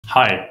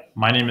Hi,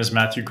 my name is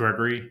Matthew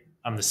Gregory.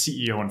 I'm the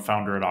CEO and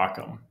founder at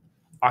Ockam.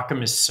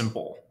 Ockam is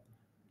simple.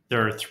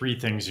 There are three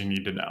things you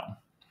need to know.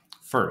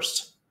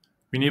 First,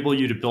 we enable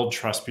you to build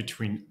trust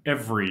between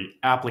every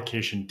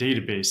application,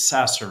 database,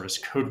 SaaS service,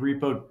 code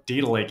repo,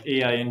 data lake,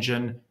 AI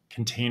engine,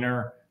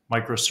 container,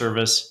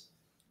 microservice,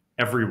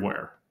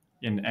 everywhere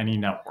in any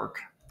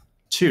network.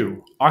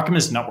 Two, Ockam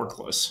is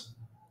networkless.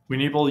 We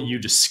enable you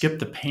to skip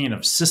the pain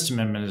of system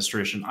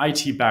administration,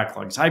 IT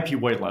backlogs, IP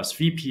whitelists,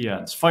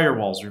 VPNs,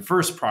 firewalls,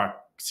 reverse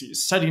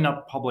proxies, setting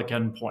up public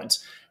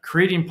endpoints,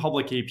 creating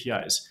public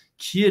APIs,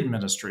 key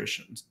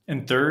administration.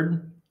 And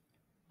third,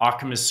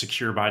 Ockam is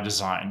secure by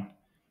design.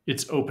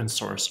 It's open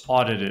source,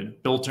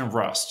 audited, built in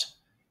Rust.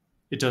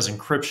 It does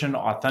encryption,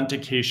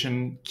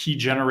 authentication, key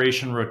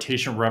generation,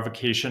 rotation,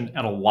 revocation,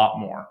 and a lot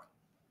more.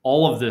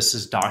 All of this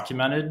is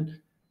documented.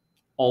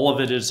 All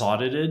of it is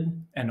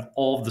audited, and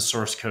all of the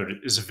source code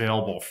is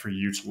available for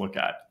you to look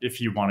at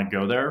if you want to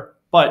go there,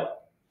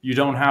 but you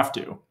don't have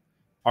to.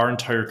 Our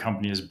entire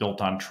company is built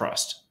on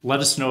trust.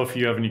 Let us know if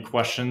you have any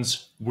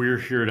questions. We're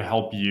here to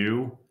help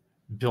you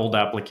build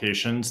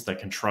applications that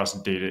can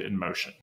trust data in motion.